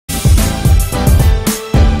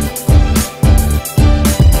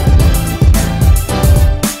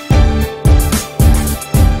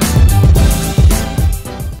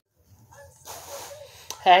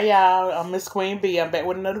Hey y'all, I'm Miss Queen B. I'm back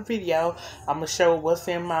with another video. I'm gonna show what's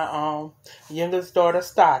in my youngest daughter's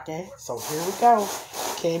stocking. So here we go.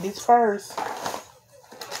 Candies first.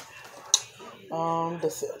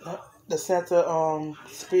 The Santa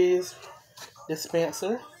Spears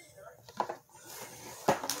dispenser.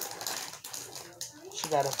 She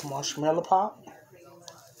got a marshmallow pop.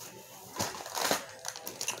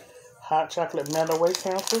 Hot chocolate mellow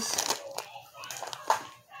samples.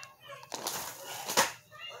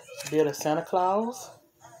 Build a Santa Claus.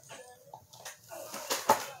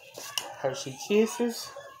 Hershey Kisses.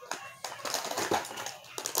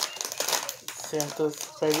 Santa's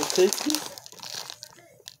favorite cookies.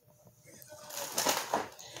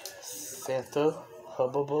 Santa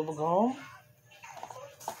Hubba Bubba Gum.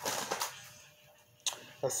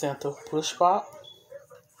 A Santa Push Pop.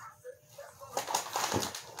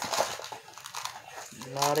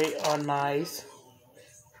 Naughty or Nice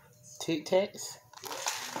Tic Tacs.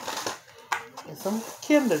 And some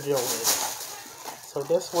Kinder Joy. So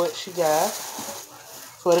that's what she got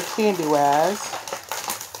for the candy wise.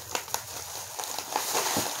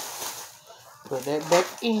 Put that back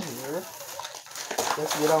in here.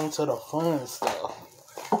 Let's get on to the fun stuff.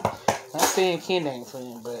 Not saying candy ain't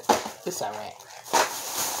fun, but it's alright.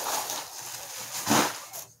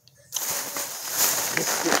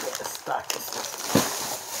 Let's get that stocking stuff.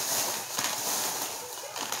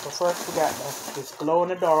 So first we got this glow in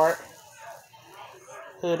the dark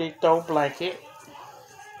hoodie throw blanket.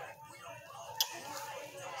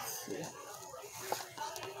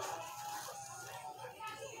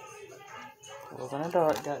 Glow in the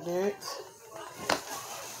dark, got this.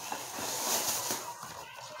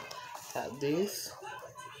 Got this.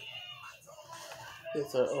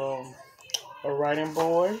 It's a writing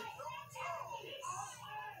board.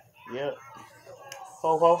 Yep.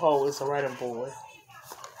 Ho ho ho, it's a writing board.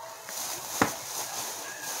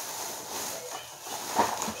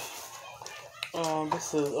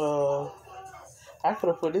 This is I could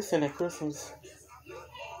have put this in a Christmas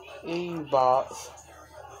Eve box.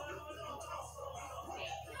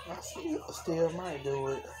 I still might do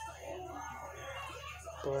it.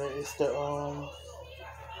 But it's the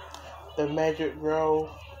Magic Grow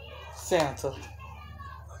Santa.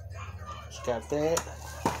 She got that.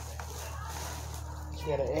 She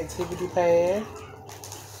got an activity pad.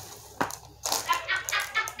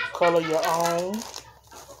 Color your own.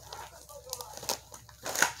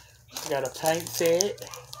 She got a paint set.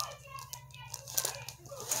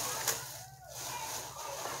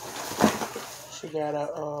 She got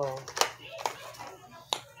a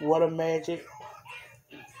Water Magic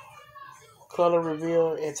color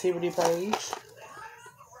reveal activity page.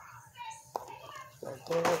 Like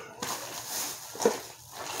that.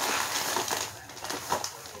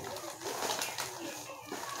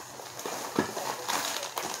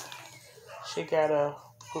 She got a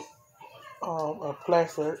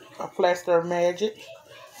plaster magic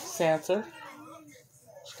Santa.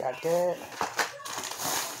 She got that.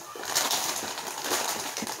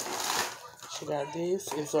 She got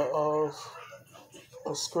this. It's a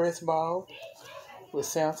scratch ball with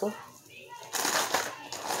Santa.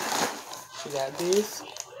 She got this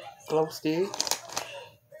glow stick,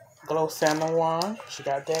 glow Santa wand. She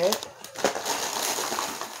got that.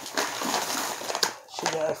 She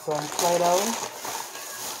got some Play-Doh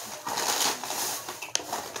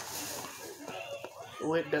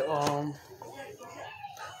with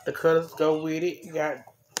the colors go with it. You got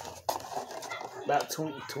about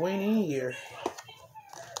 20 in here.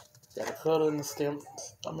 Got the color and the stem.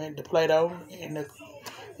 I mean the Play-Doh and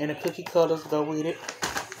the cookie colors go with it.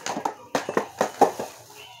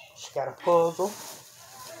 She got a puzzle.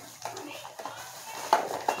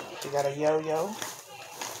 She got a yo-yo.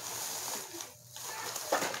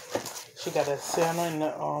 She got a Santa in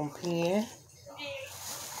the pen.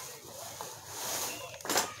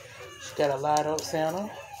 She got a light up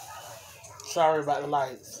Santa. Sorry about the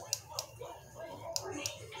lights.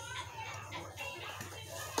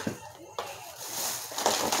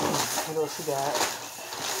 What else she got?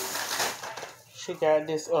 She got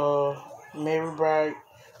this Mary Bright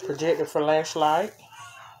projector flashlight.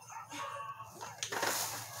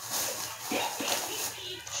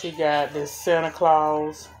 She got this Santa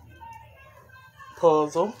Claus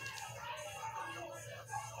puzzle.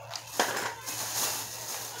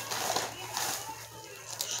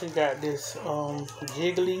 She got this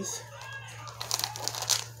Jigglies.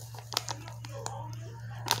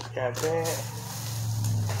 Got that.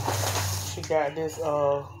 She got this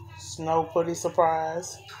Snow Putty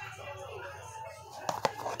surprise.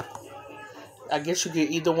 I guess you get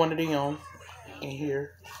either one of them in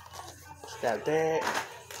here. She got that.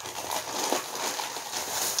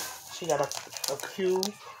 She got a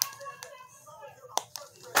cube.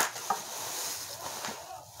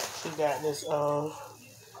 She got this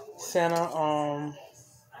Santa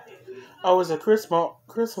oh, it's a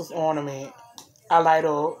Christmas ornament. I light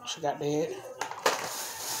up. She got that.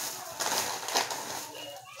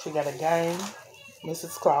 She got a game,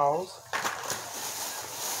 Mrs. Claus.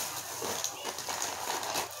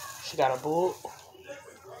 She got a book.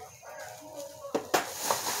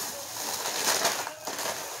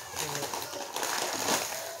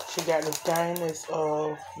 She got this game, this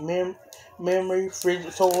memory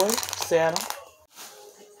fridge toy, Santa.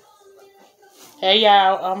 Hey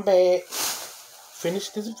y'all, I'm back.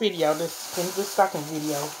 Finished this video, this stocking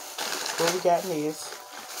video. What we got in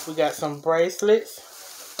this? We got some bracelets,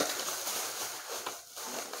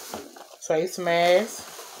 face mask,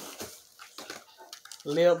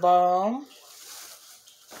 lip balm,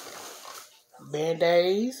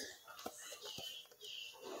 band-aids,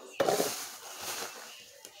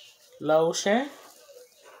 lotion,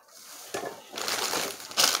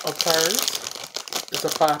 a purse. It's a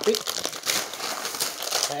poppet.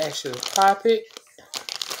 I actually pop it.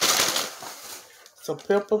 Some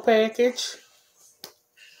pimple patches.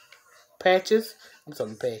 I'm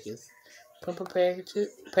talking package. Pimple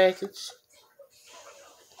package.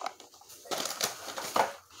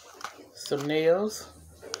 Some nails.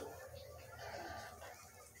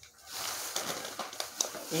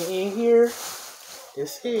 And in here,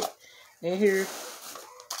 that's it. In here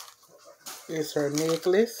is her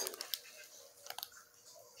necklace.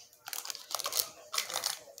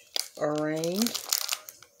 A ring.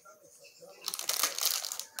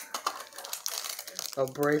 A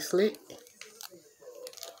bracelet.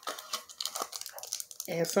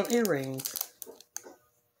 And some earrings.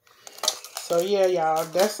 So yeah, y'all,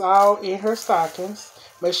 that's all in her stockings.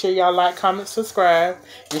 Make sure y'all like, comment, subscribe,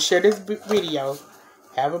 and share this video.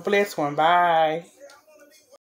 Have a blessed one. Bye.